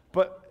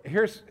 But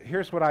here's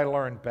what I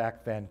learned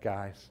back then,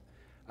 guys.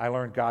 I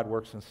learned God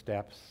works in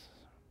steps,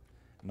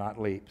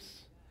 not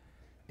leaps.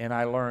 And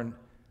I learned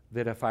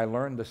that if I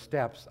learn the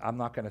steps, I'm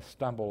not going to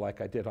stumble like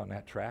I did on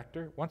that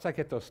tractor. Once I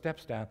get those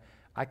steps down,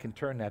 I can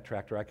turn that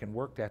tractor. I can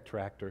work that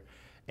tractor.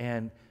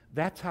 And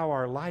that's how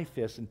our life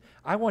is. And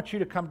I want you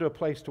to come to a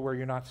place to where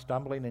you're not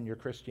stumbling in your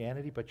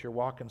Christianity, but you're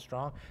walking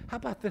strong. How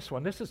about this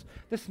one? This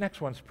next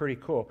one's pretty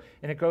cool.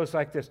 And it goes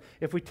like this.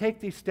 If we take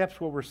these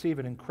steps, we'll receive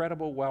an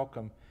incredible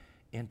welcome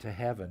into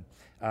heaven.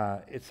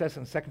 It says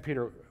in 2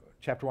 Peter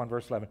chapter 1,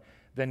 verse 11,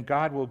 then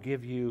God will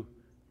give you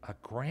a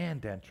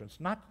grand entrance.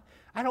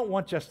 I don't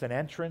want just an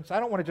entrance. I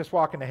don't want to just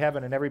walk into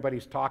heaven and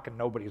everybody's talking,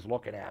 nobody's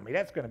looking at me.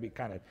 That's going to be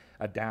kind of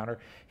a downer.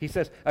 He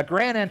says, a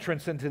grand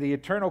entrance into the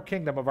eternal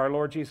kingdom of our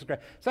Lord Jesus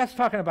Christ. So that's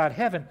talking about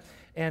heaven.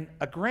 And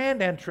a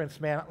grand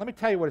entrance, man, let me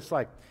tell you what it's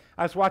like.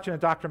 I was watching a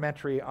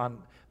documentary on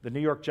the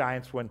New York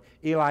Giants when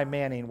Eli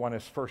Manning won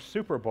his first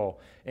Super Bowl.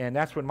 And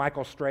that's when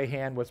Michael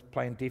Strahan was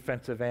playing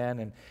defensive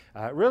end.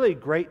 And really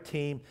great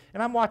team.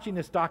 And I'm watching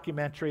this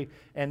documentary,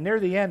 and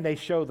near the end they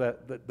show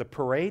the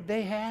parade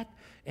they had.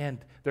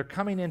 And they're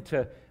coming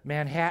into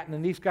Manhattan,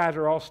 and these guys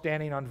are all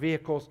standing on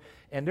vehicles,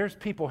 and there's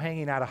people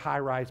hanging out of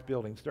high-rise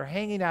buildings. They're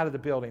hanging out of the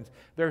buildings.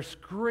 They're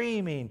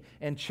screaming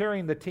and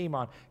cheering the team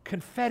on.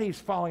 Confetti's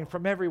falling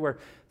from everywhere.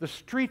 The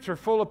streets are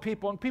full of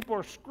people, and people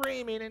are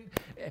screaming, and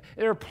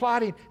they're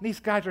applauding. And these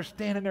guys are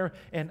standing there,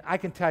 and I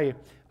can tell you,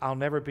 I'll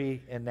never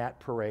be in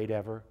that parade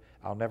ever.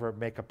 I'll never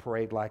make a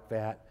parade like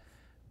that.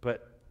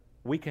 But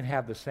we can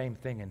have the same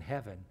thing in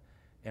heaven.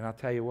 And I'll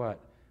tell you what,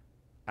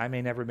 I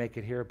may never make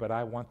it here, but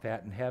I want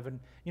that in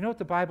heaven. You know what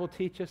the Bible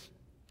teaches?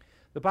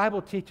 The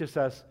Bible teaches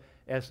us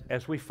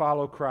as we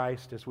follow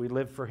Christ, as we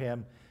live for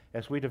Him,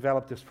 as we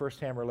develop this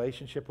first-hand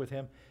relationship with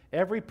Him,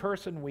 every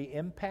person we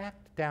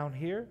impact down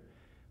here,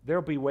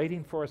 they'll be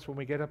waiting for us when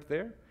we get up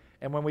there.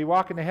 And when we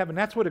walk into heaven,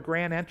 that's what a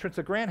grand entrance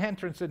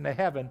into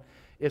heaven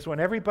is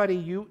when everybody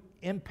you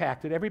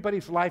impacted,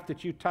 everybody's life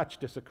that you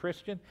touched as a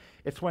Christian,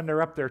 it's when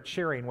they're up there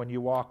cheering when you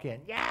walk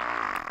in.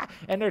 Yeah!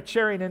 And they're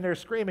cheering and they're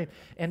screaming.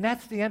 And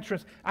that's the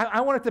entrance.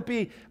 I want it to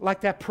be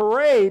like that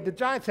parade. The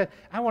Giants said,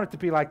 I want it to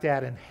be like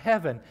that in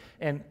heaven.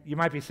 And you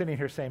might be sitting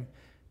here saying,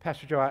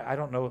 Pastor Joe, I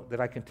don't know that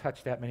I can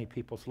touch that many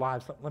people's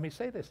lives. Let me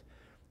say this.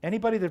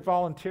 Anybody that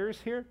volunteers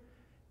here,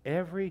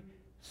 every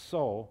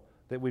soul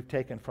that we've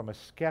taken from a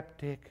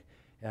skeptic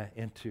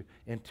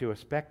into a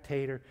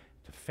spectator,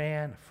 to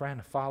fan, a friend,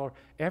 a follower,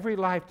 every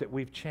life that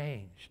we've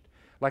changed,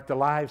 like the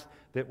lives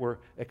that were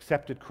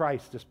accepted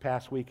Christ this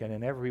past weekend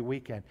and every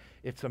weekend.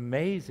 It's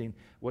amazing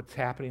what's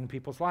happening in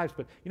people's lives.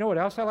 But you know what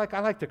else I like?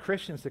 I like the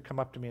Christians that come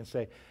up to me and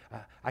say,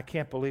 I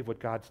can't believe what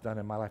God's done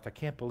in my life. I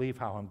can't believe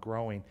how I'm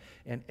growing.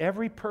 And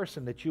every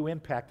person that you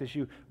impact as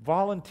you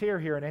volunteer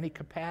here in any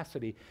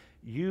capacity,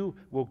 you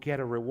will get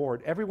a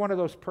reward. Every one of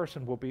those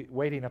persons will be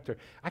waiting up there.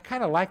 I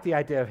kind of like the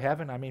idea of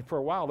heaven. I mean, for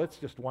a while, it's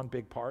just one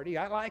big party.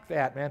 I like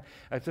that, man.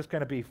 It's just going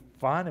to be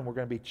fun, and we're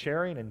going to be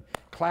cheering and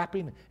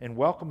clapping and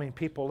welcoming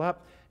people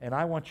up. And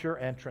I want your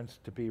entrance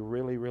to be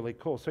really, really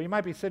cool. So you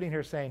might be sitting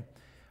here saying,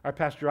 All right,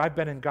 Pastor, I've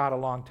been in God a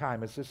long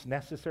time. Is this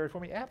necessary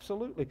for me?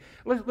 Absolutely.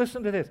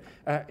 Listen to this.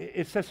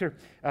 It says here,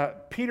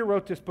 Peter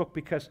wrote this book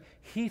because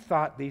he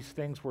thought these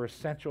things were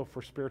essential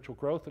for spiritual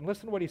growth. And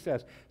listen to what he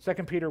says,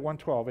 2 Peter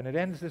 1:12, and it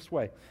ends this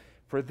way.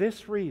 For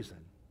this reason,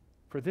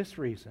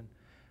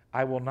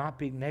 I will not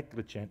be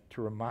negligent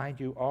to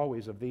remind you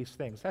always of these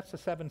things. That's the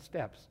 7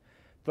 steps.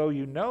 Though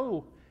you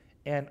know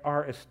and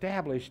are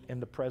established in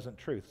the present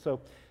truth.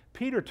 So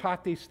Peter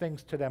taught these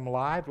things to them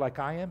live like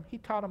I am. He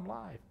taught them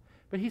live.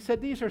 But he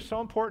said, these are so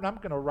important, I'm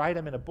going to write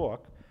them in a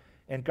book.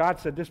 And God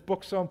said, this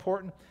book's so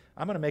important,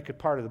 I'm going to make it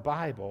part of the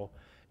Bible.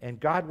 And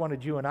God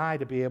wanted you and I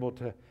to be able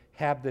to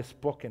have this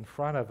book in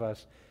front of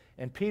us.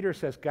 And Peter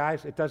says,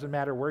 guys, it doesn't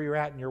matter where you're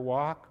at in your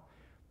walk.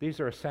 These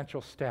are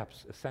essential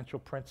steps, essential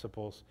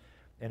principles.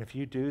 And if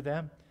you do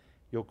them,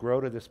 you'll grow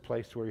to this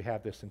place where you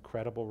have this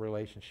incredible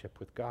relationship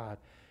with God.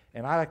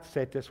 And I like to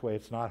say it this way,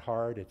 it's not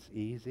hard, it's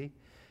easy.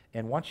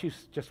 And once you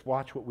just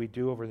watch what we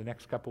do over the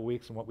next couple of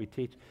weeks and what we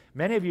teach,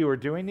 many of you are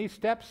doing these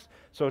steps,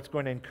 so it's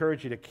going to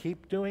encourage you to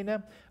keep doing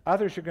them.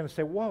 Others are going to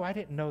say, whoa, I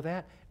didn't know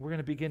that. We're going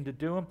to begin to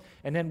do them.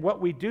 And then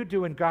what we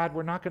do in God,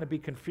 we're not going to be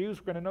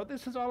confused. We're going to know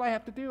this is all I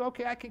have to do.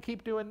 Okay, I can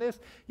keep doing this.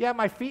 Yeah,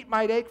 my feet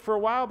might ache for a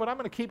while, but I'm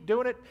going to keep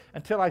doing it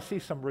until I see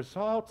some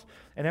results.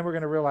 And then we're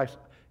going to realize,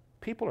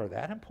 people are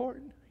that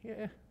important?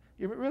 Yeah,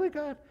 you really,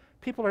 God?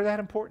 People are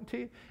that important to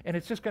you? And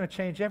it's just going to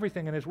change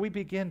everything. And as we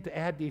begin to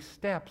add these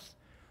steps,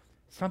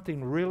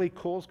 something really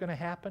cool is going to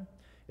happen.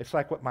 It's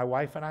like what my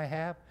wife and I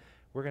have.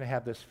 We're going to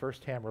have this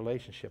firsthand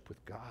relationship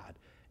with God,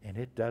 and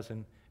it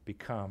doesn't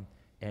become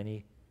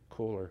any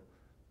cooler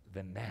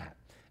than that.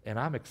 And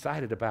I'm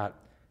excited about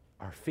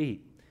our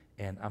feet,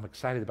 and I'm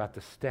excited about the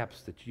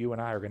steps that you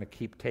and I are going to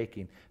keep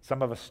taking.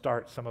 Some of us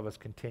start, some of us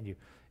continue,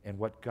 and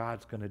what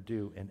God's going to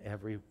do in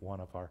every one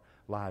of our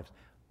lives.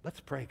 Let's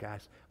pray,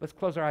 guys. Let's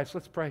close our eyes.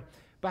 Let's pray.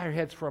 Bow your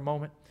heads for a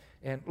moment.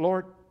 And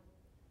Lord,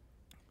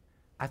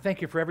 I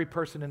thank you for every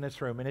person in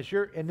this room. And as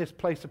you're in this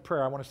place of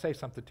prayer, I want to say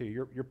something to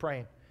you. You're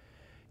praying.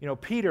 You know,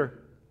 Peter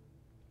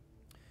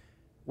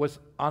was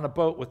on a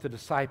boat with the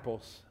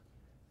disciples,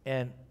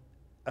 and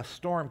a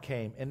storm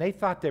came, and they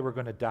thought they were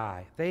going to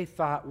die. They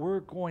thought,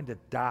 we're going to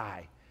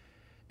die.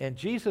 And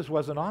Jesus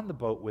wasn't on the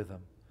boat with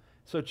them.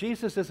 So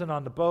Jesus isn't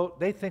on the boat.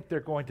 They think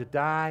they're going to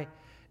die,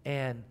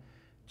 and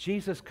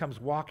Jesus comes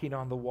walking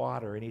on the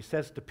water, and he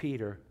says to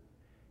Peter,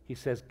 he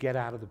says, get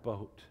out of the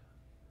boat.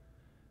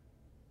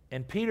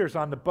 And Peter's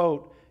on the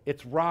boat.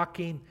 It's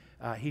rocking.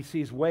 He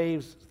sees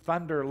waves,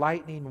 thunder,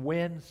 lightning,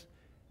 winds.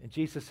 And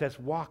Jesus says,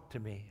 walk to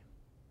me.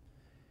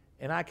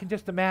 And I can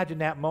just imagine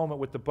that moment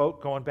with the boat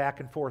going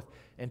back and forth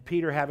and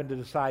Peter having to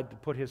decide to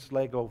put his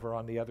leg over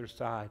on the other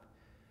side.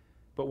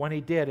 But when he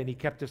did and he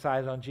kept his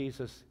eyes on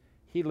Jesus,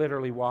 he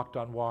literally walked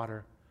on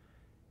water.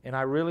 And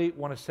I really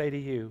want to say to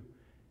you,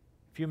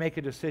 if you make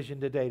a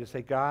decision today to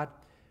say, God,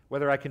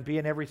 whether I can be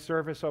in every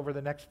service over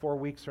the next 4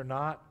 weeks or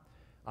not,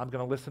 I'm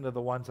going to listen to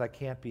the ones I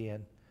can't be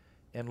in.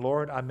 And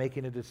Lord, I'm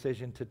making a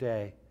decision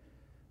today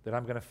that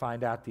I'm going to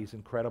find out these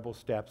incredible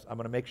steps. I'm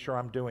going to make sure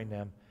I'm doing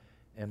them.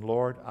 And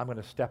Lord, I'm going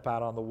to step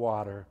out on the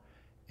water.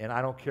 And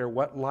I don't care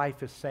what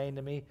life is saying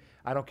to me.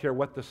 I don't care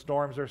what the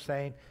storms are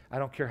saying. I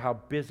don't care how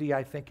busy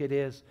I think it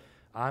is.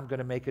 I'm going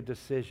to make a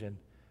decision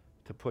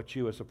to put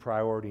you as a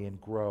priority and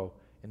grow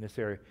in this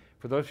area.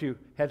 For those of you,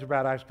 heads are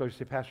bowed, eyes closed, you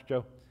say, Pastor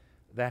Joe,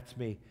 that's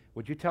me.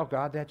 Would you tell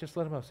God that? Just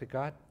let him know. Say,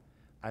 God,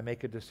 I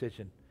make a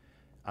decision.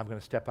 I'm going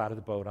to step out of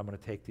the boat. I'm going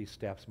to take these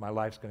steps. My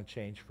life's going to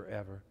change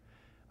forever.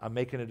 I'm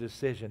making a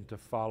decision to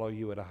follow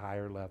you at a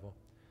higher level.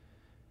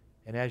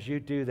 And as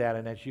you do that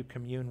and as you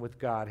commune with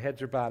God,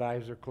 heads are bowed,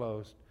 eyes are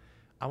closed,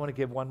 I want to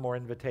give one more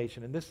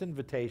invitation. And this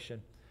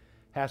invitation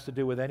has to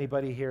do with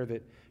anybody here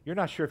that you're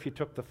not sure if you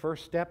took the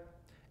first step,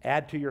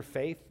 add to your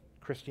faith,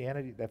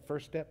 Christianity, that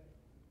first step.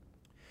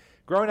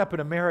 Growing up in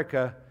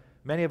America,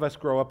 many of us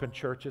grow up in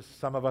churches.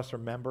 Some of us are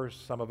members.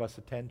 Some of us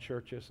attend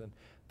churches. And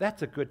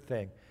that's a good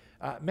thing.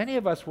 Many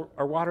of us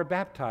are water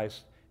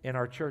baptized in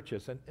our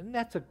churches, and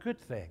that's a good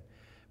thing.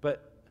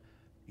 But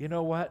you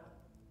know what?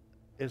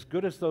 As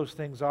good as those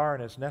things are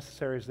and as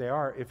necessary as they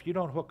are, if you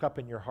don't hook up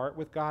in your heart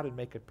with God and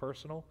make it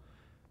personal,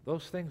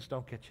 those things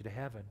don't get you to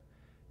heaven.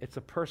 It's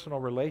a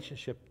personal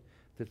relationship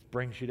that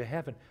brings you to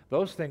heaven.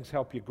 Those things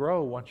help you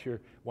grow once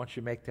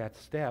you make that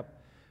step.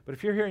 But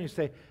if you're here and you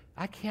say,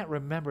 I can't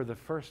remember the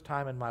first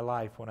time in my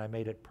life when I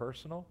made it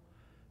personal,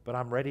 but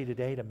I'm ready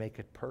today to make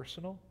it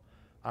personal.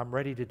 I'm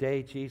ready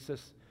today,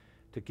 Jesus,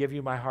 to give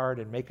you my heart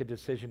and make a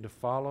decision to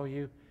follow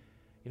you.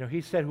 You know, he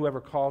said, whoever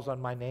calls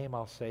on my name,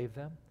 I'll save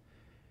them.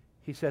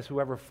 He says,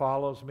 whoever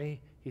follows me,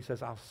 he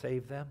says, I'll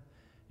save them.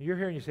 And you're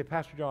here and you say,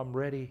 Pastor Joe, I'm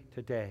ready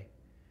today.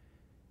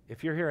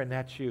 If you're here and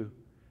that's you,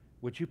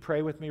 would you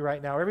pray with me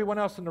right now? Everyone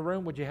else in the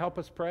room, would you help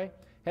us pray?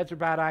 Heads are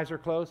bowed, eyes are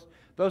closed.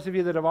 Those of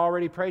you that have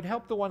already prayed,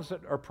 help the ones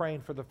that are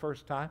praying for the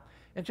first time.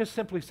 And just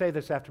simply say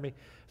this after me.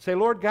 Say,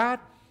 Lord God,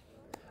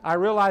 I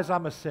realize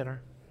I'm a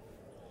sinner.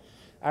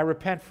 I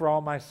repent for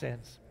all my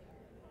sins.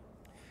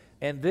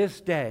 And this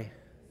day,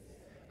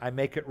 I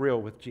make it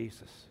real with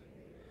Jesus.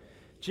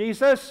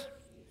 Jesus,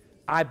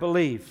 I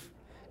believe,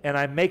 and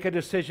I make a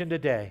decision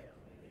today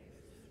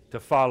to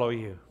follow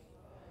you.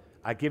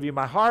 I give you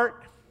my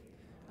heart.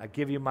 I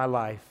give you my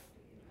life.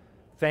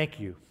 Thank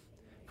you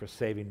for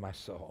saving my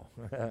soul.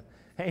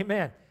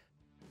 Amen.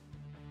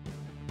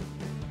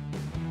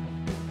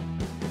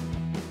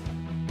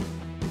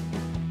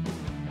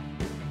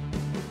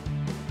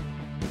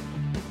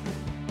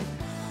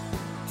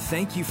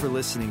 Thank you for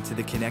listening to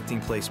the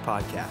Connecting Place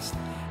podcast.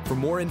 For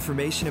more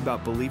information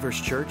about Believers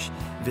Church,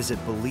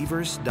 visit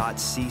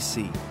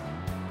believers.cc.